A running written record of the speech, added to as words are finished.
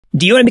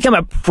Do you want to become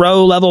a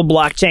pro-level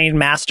blockchain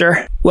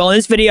master? Well, in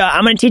this video,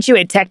 I'm going to teach you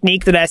a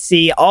technique that I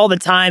see all the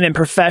time in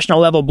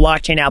professional-level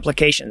blockchain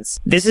applications.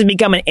 This has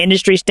become an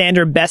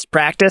industry-standard best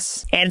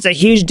practice, and it's a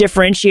huge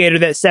differentiator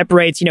that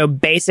separates,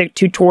 basic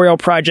tutorial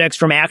projects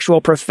from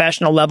actual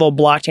professional-level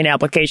blockchain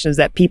applications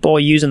that people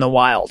use in the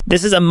wild.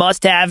 This is a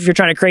must-have if you're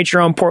trying to create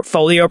your own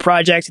portfolio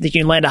project so that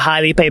you can land a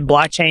highly paid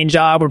blockchain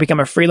job or become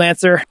a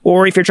freelancer,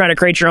 or if you're trying to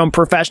create your own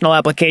professional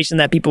application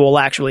that people will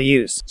actually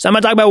use. So I'm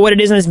going to talk about what it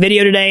is in this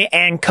video today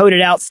and code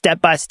it out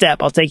step by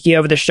step. I'll take you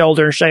over the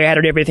shoulder and show you how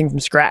to do everything from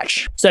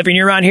scratch. So if you're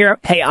new around here,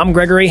 hey, I'm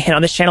Gregory, and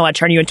on this channel, I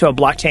turn you into a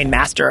blockchain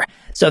master.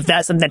 So if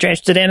that's something that you're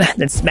interested in,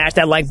 then smash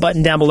that like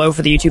button down below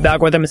for the YouTube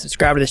algorithm and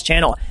subscribe to this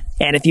channel.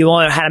 And if you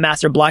want to know how to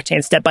master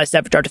blockchain step by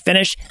step from start to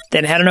finish,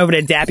 then head on over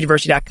to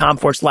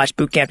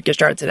dappuniversity.com/bootcamp to get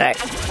started today.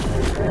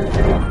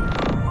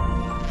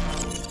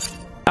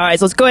 All right,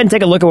 so let's go ahead and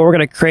take a look at what we're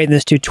going to create in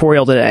this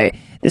tutorial today.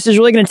 This is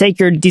really going to take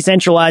your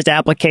decentralized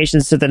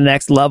applications to the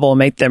next level and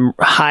make them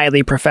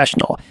highly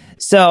professional.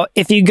 So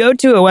if you go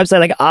to a website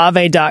like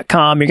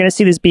Aave.com, you're going to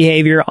see this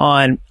behavior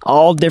on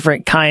all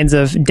different kinds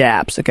of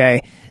dApps,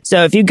 okay?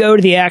 So if you go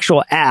to the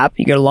actual app,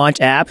 you go to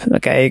launch app,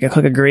 okay, you can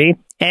click agree.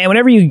 And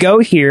whenever you go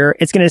here,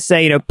 it's going to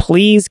say,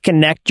 please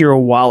connect your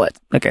wallet.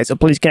 Okay, so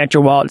please connect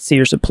your wallet to see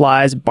your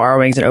supplies,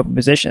 borrowings, and open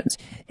positions.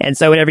 And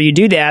so whenever you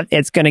do that,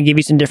 it's going to give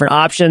you some different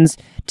options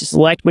to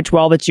select which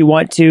wallet you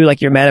want to,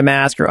 like your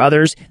MetaMask or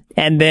others.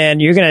 And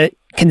then you're going to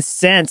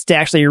consent to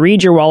actually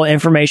read your wallet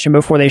information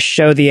before they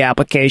show the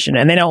application.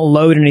 And they don't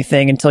load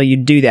anything until you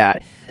do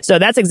that. So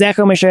that's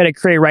exactly what I'm going to show you how to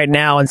create right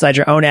now inside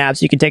your own app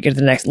so you can take it to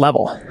the next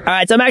level. All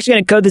right, so I'm actually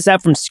going to code this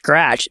out from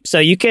scratch. So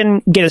you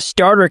can get a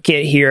starter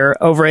kit here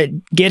over at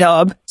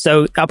GitHub.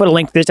 So I'll put a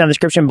link to this down in the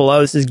description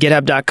below. This is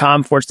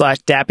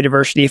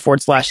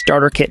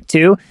github.com/dappuniversity/starter kit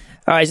 2. All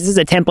right, so this is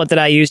a template that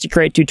I use to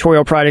create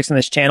tutorial projects on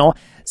this channel.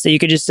 So you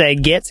could just say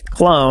git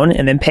clone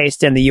and then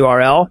paste in the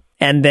URL.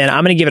 And then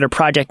I'm going to give it a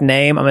project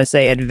name. I'm going to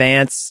say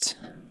Advanced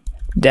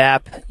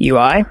Dapp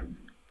UI.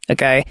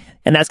 Okay,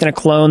 and that's going to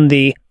clone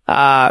the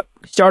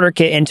starter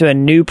kit into a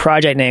new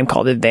project name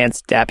called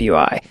Advanced Dapp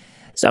UI.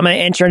 So I'm going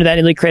to enter into that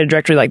newly created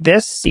directory like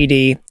this,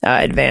 cd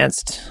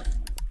Advanced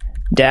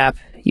Dapp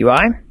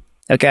UI.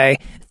 Okay.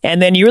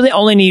 And then you really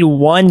only need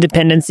one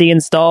dependency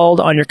installed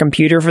on your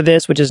computer for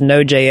this, which is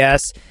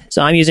Node.js.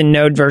 So I'm using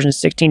Node version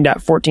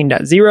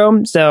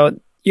 16.14.0. So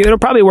it'll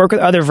probably work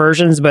with other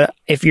versions, but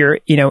if you're,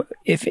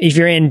 if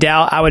you're in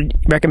doubt, I would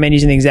recommend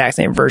using the exact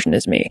same version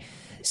as me.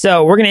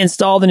 So we're going to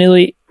install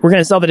the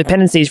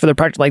dependencies for the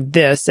project like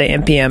this, say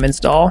npm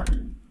install.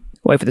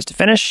 Wait for this to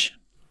finish.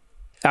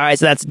 All right,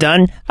 so that's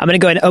done. I'm going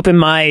to go ahead and open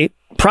my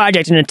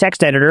project in a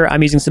text editor.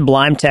 I'm using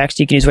Sublime Text.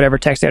 You can use whatever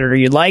text editor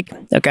you'd like,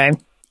 okay?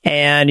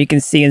 And you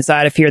can see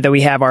inside of here that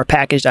we have our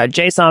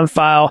package.json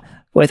file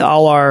with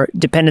all our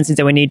dependencies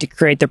that we need to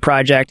create the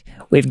project.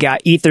 We've got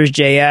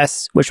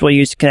ethers.js, which we'll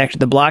use to connect to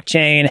the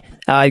blockchain.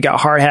 You've got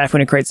Hardhat, we're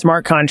going to create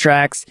smart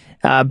contracts.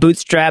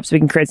 Bootstrap, so we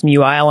can create some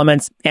UI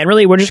elements. And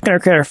really, we're just going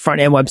to create a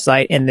front-end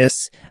website in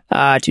this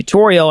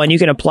tutorial, and you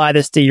can apply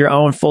this to your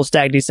own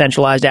full-stack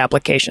decentralized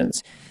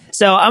applications.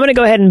 So I'm going to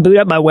go ahead and boot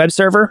up my web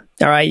server.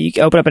 All right, you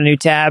can open up a new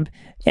tab,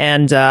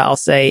 and I'll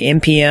say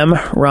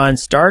npm run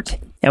start,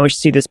 and we should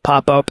see this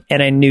pop up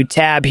in a new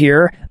tab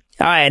here.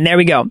 All right, and there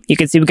we go. You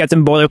can see we've got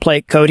some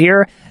boilerplate code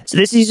here. So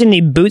this is using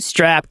the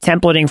Bootstrap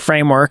templating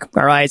framework,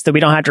 all right, so we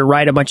don't have to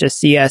write a bunch of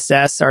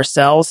CSS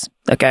ourselves,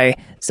 okay?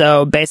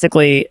 So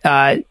basically,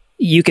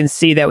 you can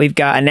see that we've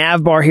got a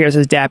nav bar here that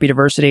says Dapp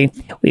University.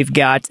 We've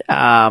got,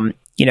 a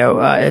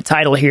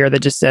title here that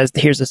just says,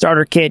 here's the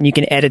starter kit, and you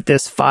can edit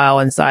this file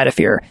inside of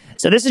here.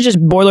 So this is just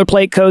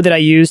boilerplate code that I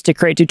use to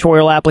create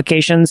tutorial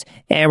applications,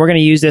 and we're going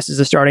to use this as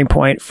a starting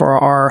point for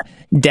our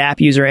Dapp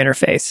user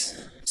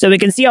interface. So we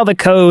can see all the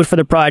code for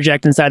the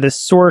project inside the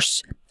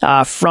source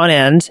front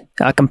end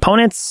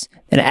components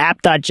and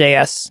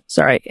app.js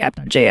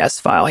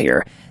file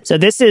here. So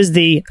this is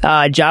the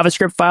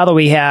JavaScript file that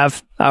we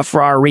have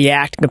for our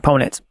React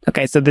component.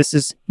 Okay, so this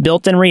is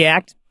built in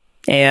React,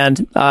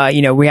 and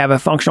we have a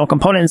functional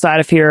component inside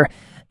of here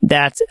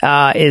that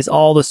is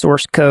all the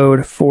source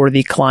code for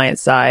the client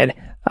side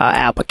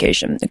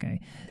application. Okay.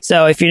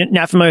 So if you're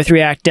not familiar with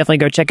React, definitely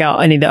go check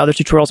out any of the other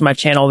tutorials on my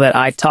channel that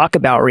I talk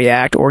about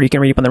React, or you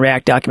can read up on the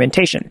React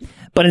documentation.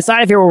 But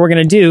inside of here, what we're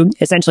going to do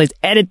essentially is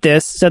edit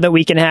this so that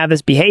we can have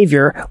this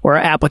behavior where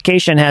our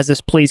application has this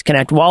please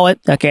connect wallet.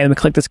 Okay, and we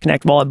click this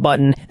connect wallet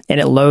button, and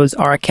it loads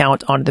our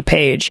account onto the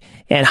page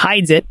and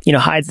hides it,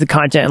 hides the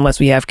content unless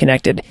we have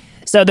connected.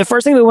 So the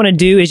first thing we want to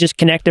do is just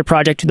connect the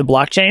project to the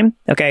blockchain.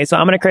 Okay, so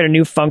I'm going to create a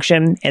new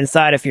function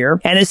inside of here,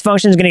 and this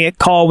function is going to get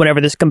called whenever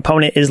this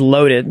component is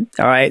loaded.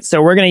 All right,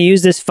 so we're going to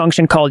use this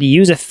function called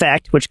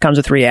useEffect, which comes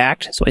with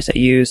React. So we say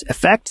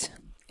useEffect,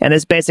 and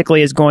this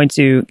basically is going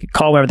to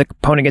call whenever the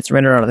component gets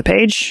rendered onto the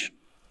page.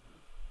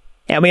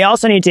 And we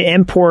also need to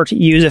import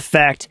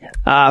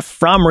useEffect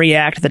from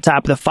React at the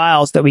top of the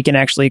file so that we can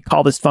actually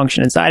call this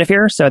function inside of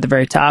here. So at the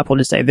very top, we'll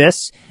just say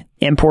this,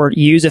 import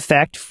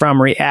useEffect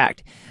from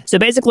React. So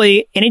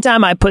basically,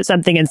 anytime I put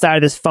something inside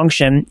of this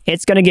function,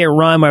 it's going to get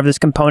run whenever this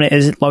component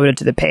is loaded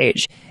to the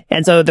page.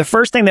 And so the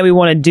first thing that we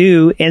want to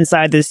do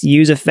inside this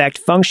useEffect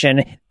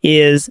function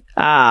is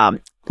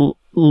load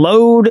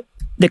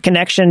the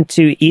connection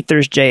to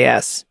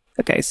ethers.js.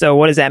 Okay, so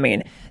what does that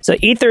mean? So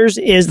ethers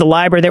is the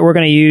library that we're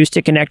going to use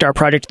to connect our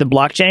project to the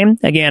blockchain.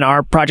 Again,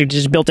 our project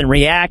is built in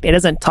React. It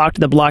doesn't talk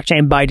to the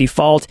blockchain by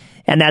default,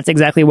 and that's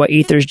exactly what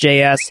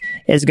ethers.js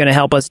is going to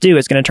help us do.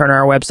 It's going to turn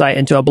our website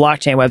into a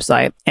blockchain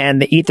website,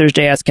 and the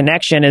ethers.js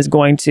connection is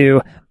going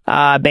to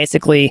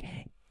basically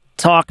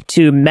talk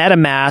to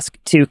MetaMask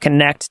to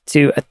connect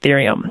to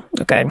Ethereum.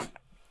 Okay,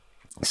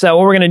 so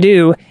what we're going to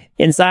do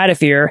inside of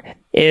here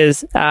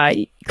is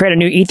create a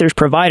new ethers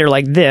provider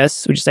like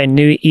this. We just say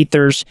new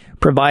ethers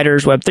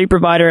providers Web3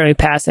 provider, and we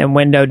pass in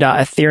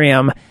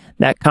window.ethereum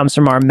that comes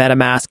from our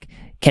MetaMask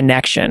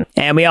connection.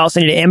 And we also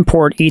need to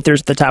import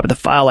ethers at the top of the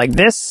file like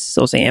this.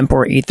 So we'll say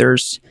import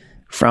ethers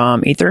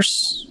from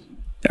ethers.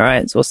 All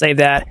right, so we'll save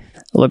that.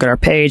 We'll look at our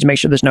page, make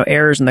sure there's no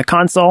errors in the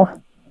console.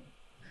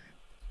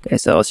 Okay,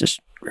 so let's just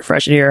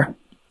refresh it here,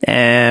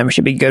 and we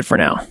should be good for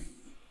now.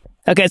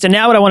 Okay, so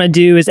now what I want to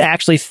do is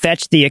actually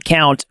fetch the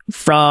account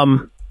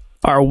from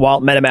our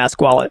MetaMask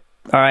wallet.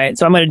 All right,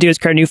 so I'm going to do is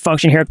create a new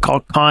function here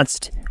called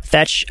const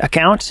fetch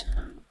account.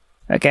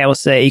 Okay, we'll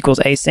say equals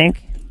async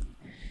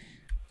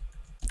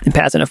and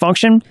pass in a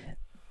function.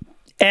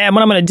 And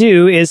what I'm going to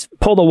do is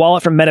pull the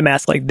wallet from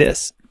MetaMask like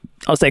this.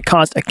 I'll say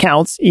const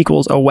accounts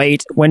equals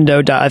await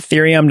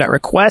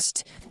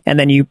window.ethereum.request, and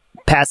then you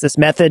pass this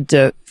method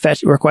to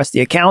fetch request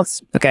the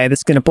accounts. Okay, this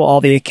is going to pull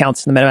all the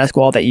accounts in the MetaMask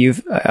wallet that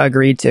you've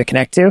agreed to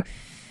connect to. All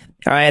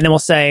right, and then we'll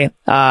say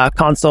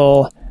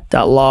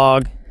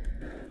console.log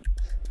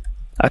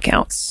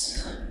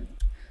accounts.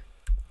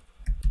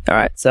 All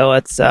right, so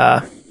let's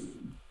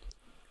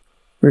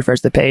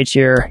refresh the page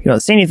here. You don't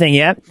see anything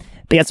yet,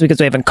 but that's because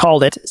we haven't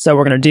called it. So what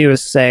we're going to do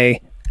is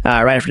say,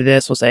 right after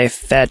this, we'll say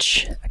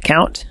fetch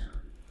account.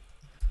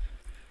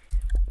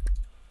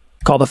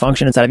 Call the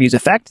function inside of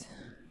useEffect.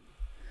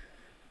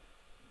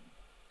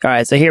 All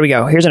right, so here we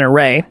go. Here's an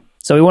array.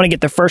 So we want to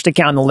get the first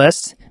account in the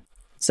list.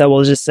 So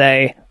we'll just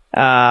say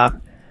const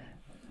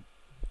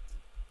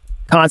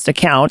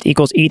account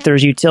equals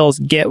ethers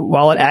utils get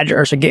wallet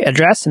address or get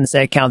address, and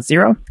say account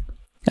 0.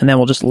 And then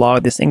we'll just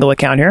log the single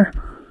account here.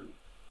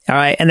 All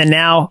right, and then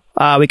now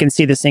we can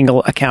see the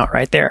single account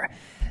right there.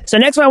 So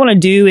next what I want to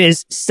do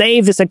is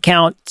save this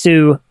account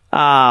to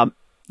the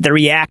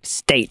React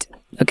state.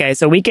 Okay,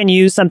 so we can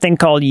use something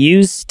called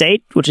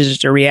useState, which is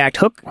just a React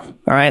hook. All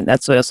right,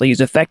 that's what also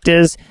useEffect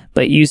is.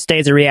 But useState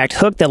is a React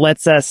hook that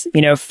lets us,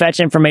 fetch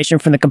information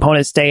from the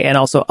component state and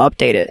also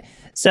update it.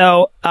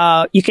 So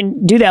you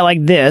can do that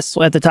like this.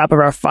 At the top of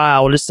our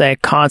file, we'll just say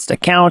const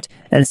account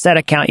and set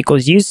account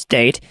equals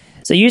useState.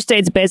 So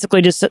useState is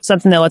basically just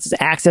something that lets us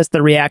access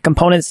the React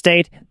component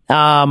state.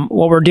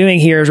 What we're doing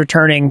here is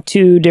returning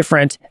two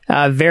different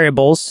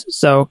variables.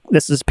 So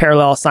this is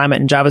parallel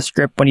assignment in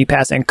JavaScript. When you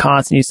pass in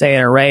const and you say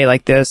an array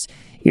like this,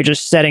 you're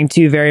just setting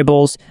two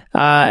variables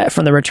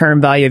from the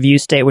return value of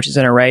useState, which is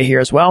an array here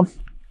as well.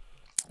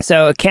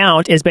 So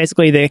account is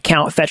basically the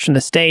account fetched from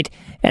the state,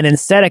 and then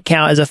set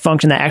account is a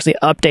function that actually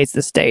updates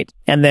the state.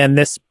 And then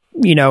this,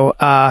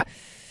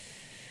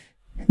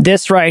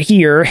 this right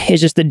here is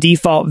just the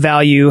default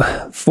value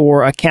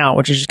for account,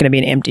 which is just going to be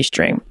an empty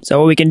string. So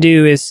what we can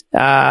do is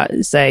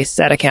say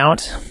set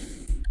account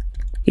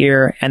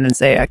here, and then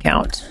say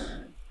account.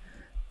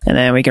 And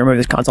then we can remove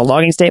this console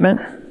logging statement.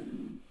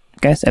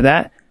 Okay, save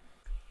that.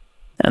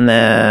 And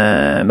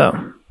then,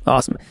 boom,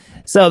 awesome.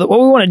 So what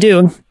we want to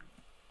do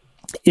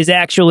is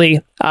actually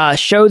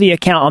show the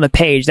account on the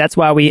page. That's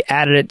why we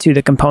added it to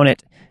the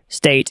component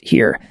state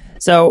here.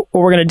 So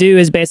what we're going to do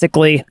is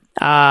basically,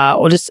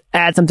 we'll just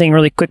add something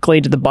really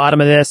quickly to the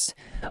bottom of this.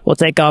 We'll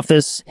take off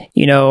this,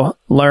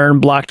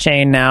 learn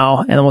blockchain now,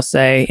 and then we'll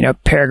say,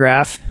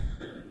 paragraph.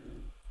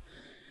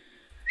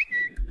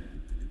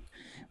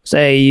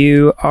 Say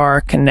you are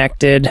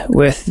connected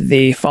with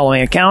the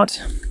following account.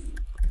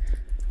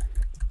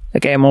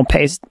 Okay, and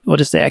we'll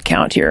just say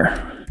account here.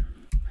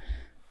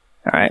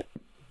 All right.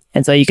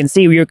 And so you can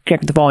see we're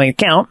connected to the following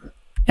account.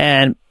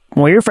 And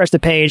when we refresh the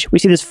page, we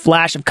see this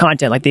flash of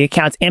content, like the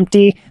account's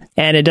empty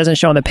and it doesn't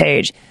show on the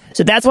page.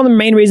 So that's one of the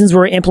main reasons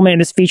we're implementing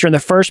this feature in the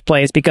first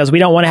place, because we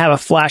don't want to have a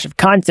flash of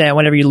content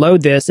whenever you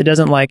load this. It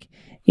doesn't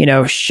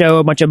show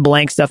a bunch of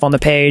blank stuff on the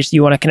page.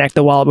 You want to connect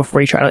the wallet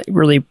before you try to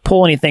really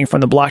pull anything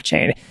from the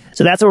blockchain.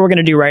 So that's what we're going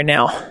to do right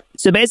now.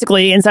 So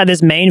basically inside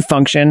this main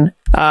function,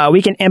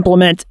 we can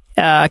implement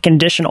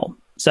conditional.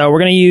 So we're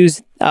going to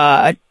use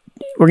a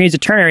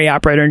ternary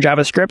operator in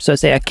JavaScript. So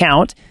say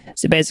account.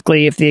 So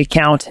basically, if the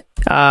account,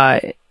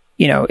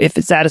 if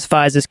it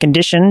satisfies this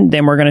condition,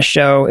 then we're going to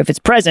show, if it's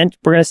present,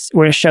 we're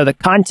going to show the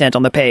content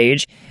on the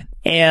page.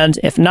 And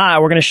if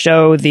not, we're going to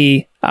show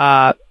the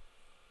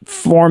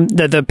form,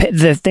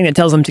 the thing that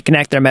tells them to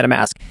connect their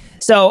MetaMask.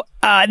 So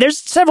there's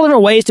several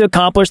different ways to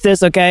accomplish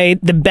this. Okay,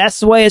 the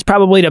best way is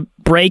probably to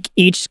break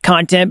each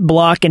content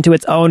block into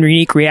its own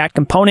unique React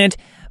component.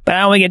 but I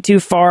don't want to get too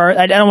far.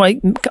 I don't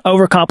want to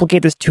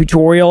overcomplicate this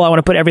tutorial. I want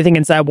to put everything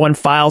inside one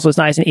file so it's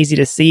nice and easy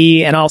to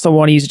see. And I also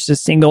want to use just a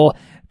single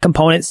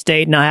component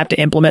state, and I have to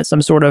implement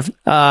some sort of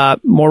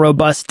more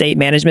robust state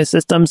management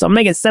system. So I'm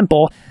going to make it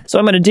simple. So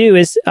what I'm going to do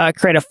is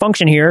create a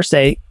function here,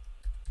 say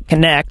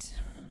connect,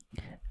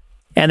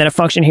 and then a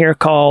function here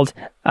called,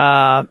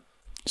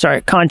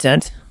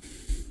 content,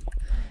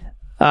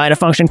 and a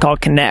function called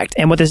connect.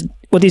 And what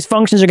these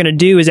functions are going to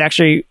do is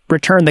actually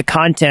return the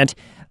content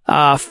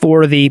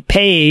for the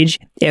page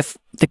if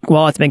the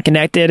wallet's been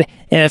connected,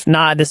 and if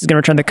not, this is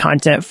going to return the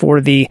content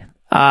for the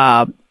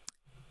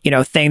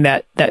thing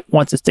that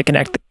wants us to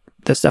connect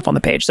the stuff on the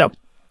page. So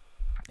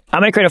I'm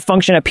going to create a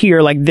function up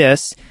here like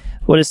this.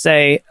 We'll just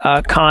say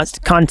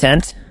const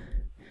content,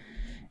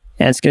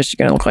 and it's just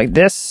going to look like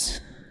this,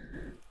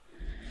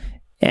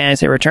 and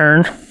say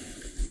return.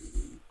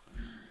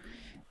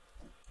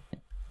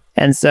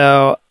 And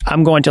so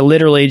I'm going to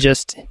literally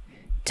just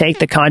take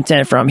the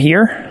content from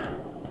here,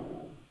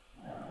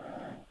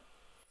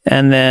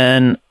 and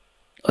then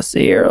let's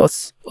see here.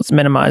 Let's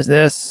minimize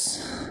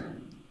this.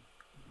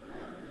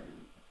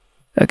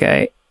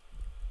 Okay,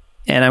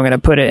 and I'm going to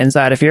put it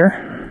inside of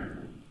here.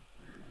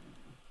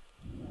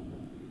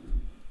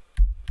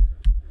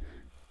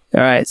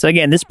 All right, so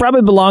again, this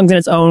probably belongs in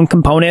its own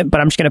component,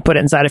 but I'm just going to put it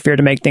inside of here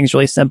to make things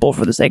really simple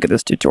for the sake of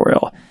this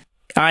tutorial. All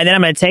right, then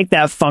I'm going to take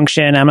that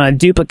function, I'm going to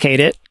duplicate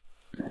it,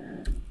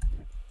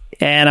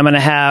 and I'm going to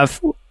have,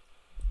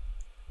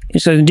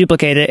 just going to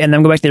duplicate it, and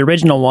then go back to the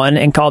original one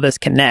and call this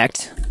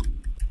connect.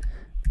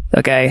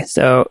 Okay,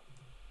 so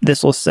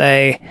this will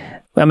say,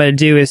 what I'm going to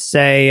do is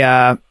say,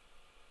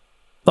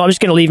 well, I'm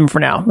just going to leave them for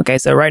now. Okay,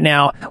 so right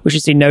now, we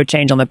should see no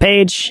change on the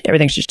page.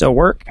 Everything should still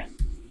work.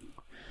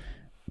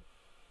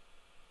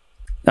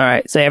 All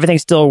right, so everything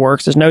still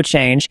works. There's no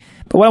change.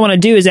 But what I want to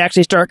do is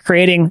actually start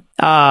creating,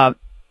 some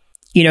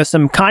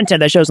content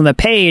that shows on the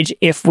page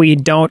if we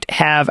don't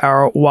have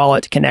our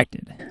wallet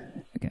connected.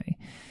 Okay,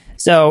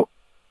 so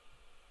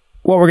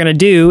what we're going to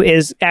do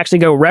is actually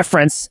go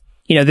reference,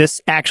 this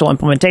actual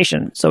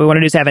implementation. So what we want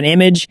to do is have an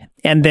image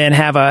and then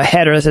have a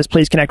header that says,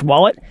 please connect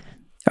wallet.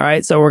 All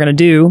right, so what we're going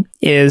to do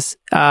is,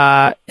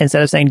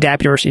 instead of saying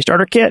Dapp University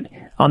Starter Kit,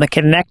 on the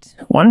connect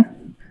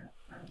one,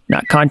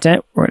 not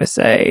content, we're going to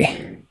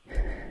say,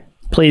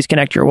 please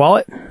connect your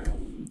wallet.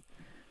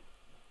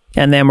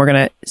 And then we're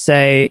going to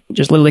say,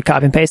 just literally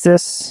copy and paste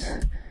this.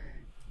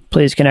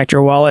 Please connect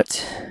your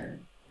wallet.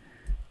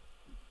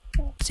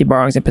 See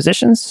borrowings and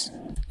positions.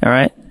 All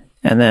right.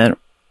 And then, all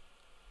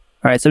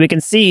right, so we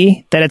can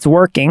see that it's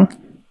working,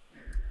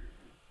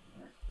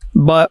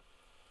 but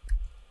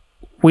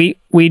we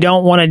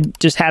don't want to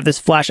just have this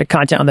flash of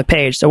content on the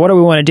page. So what do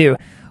we want to do?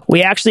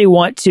 We actually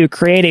want to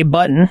create a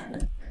button,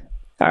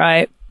 all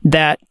right,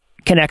 that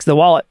connects the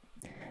wallet.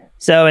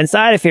 So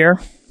inside of here,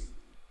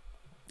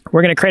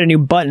 we're going to create a new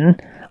button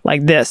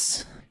like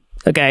this.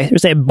 Okay, we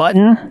say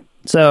button.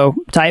 So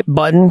type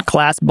button,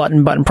 class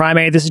button, button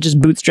primary. This is just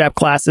bootstrap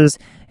classes,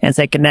 and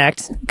say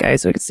connect. Okay,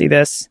 so we can see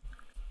this.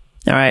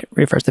 All right,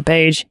 refresh the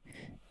page.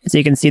 So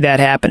you can see that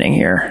happening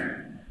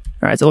here.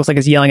 All right, so it looks like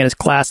it's yelling at its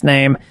class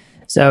name.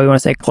 So we want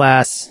to say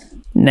class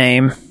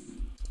name.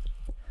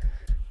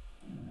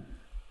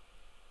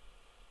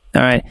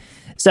 All right,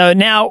 so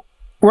now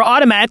we're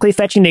automatically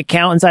fetching the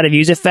account inside of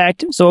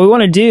useEffect. So what we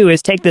want to do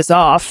is take this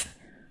off,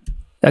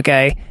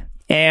 okay,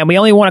 and we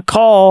only want to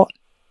call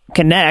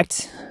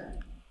connect.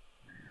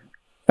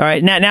 All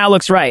right, now it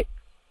looks right.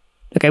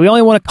 Okay, we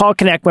only want to call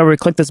connect whenever we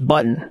click this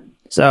button.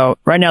 So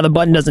right now the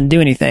button doesn't do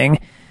anything,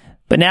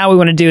 but now what we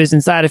want to do is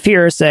inside of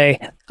here say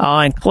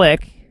on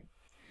click,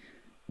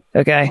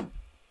 okay,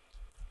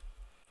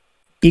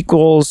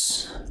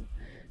 equals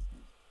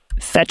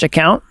fetch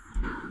account.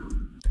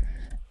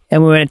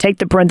 And we want to take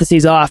the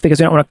parentheses off because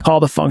we don't want to call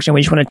the function.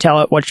 We just want to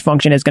tell it which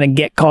function is going to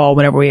get called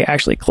whenever we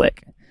actually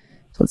click.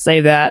 So let's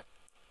save that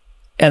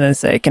and then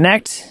say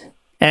connect,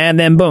 and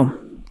then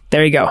boom,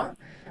 there you go.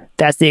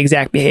 That's the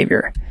exact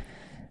behavior.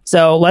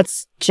 So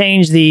let's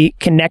change the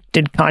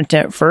connected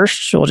content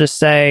first. We'll just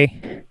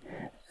say,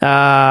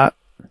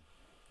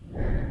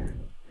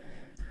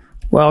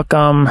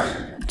 welcome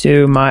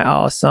to my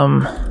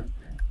awesome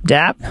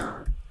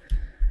Dapp.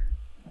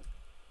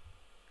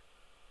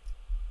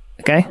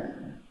 Okay.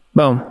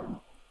 Boom.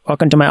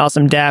 Welcome to my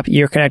awesome Dapp.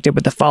 You're connected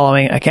with the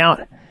following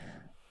account.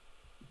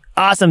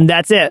 Awesome.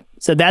 That's it.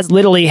 So that's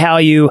literally how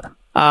you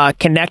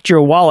connect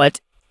your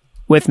wallet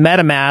with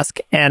MetaMask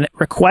and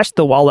request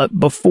the wallet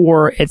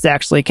before it's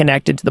actually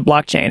connected to the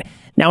blockchain.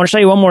 Now I want to show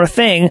you one more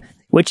thing,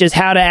 which is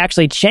how to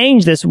actually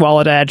change this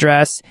wallet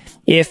address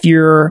if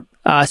you're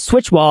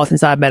switch wallets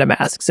inside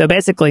MetaMask. So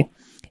basically,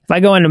 if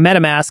I go into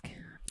MetaMask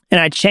and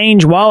I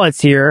change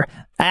wallets here,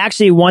 I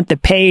actually want the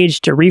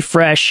page to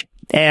refresh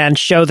and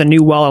show the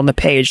new wallet on the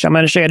page. So I'm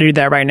going to show you how to do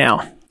that right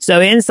now. So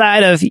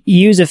inside of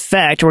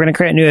useEffect, we're going to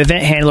create a new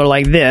event handler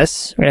like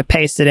this. We're going to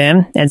paste it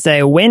in and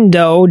say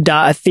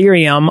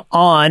window.ethereum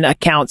on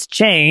accounts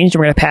changed.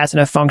 We're going to pass in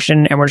a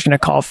function, and we're just going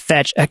to call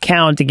fetch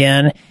account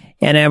again.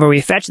 And whenever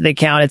we fetch the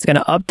account, it's going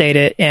to update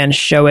it and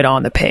show it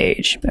on the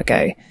page.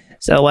 Okay.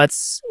 So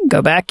let's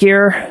go back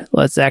here.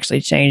 Let's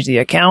actually change the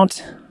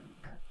account.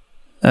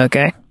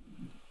 Okay.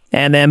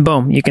 And then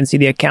boom, you can see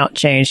the account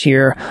change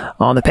here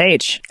on the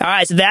page. All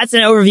right, so that's an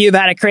overview of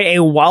how to create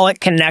a wallet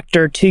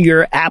connector to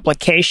your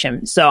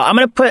application. So I'm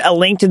going to put a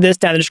link to this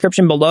down in the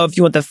description below if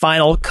you want the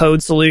final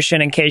code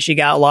solution in case you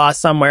got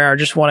lost somewhere or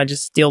just want to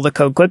steal the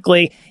code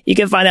quickly. You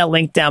can find that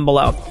link down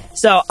below.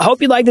 So I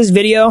hope you like this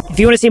video. If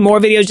you want to see more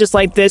videos just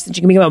like this, that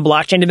you can become a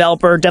blockchain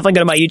developer, definitely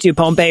go to my YouTube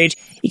homepage.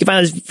 You can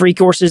find those free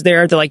courses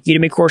there. They're like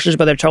Udemy courses,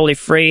 but they're totally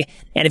free.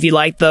 And if you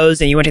like those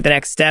and you want to take the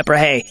next step, or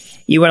hey,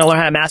 you want to learn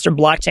how to master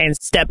blockchain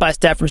step by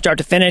step from start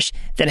to finish,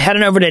 then head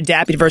on over to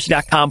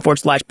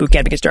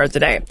dappuniversity.com/bootcamp to get started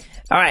today.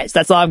 All right, so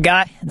that's all I've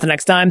got. Until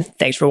next time,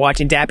 thanks for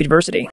watching Dapp University.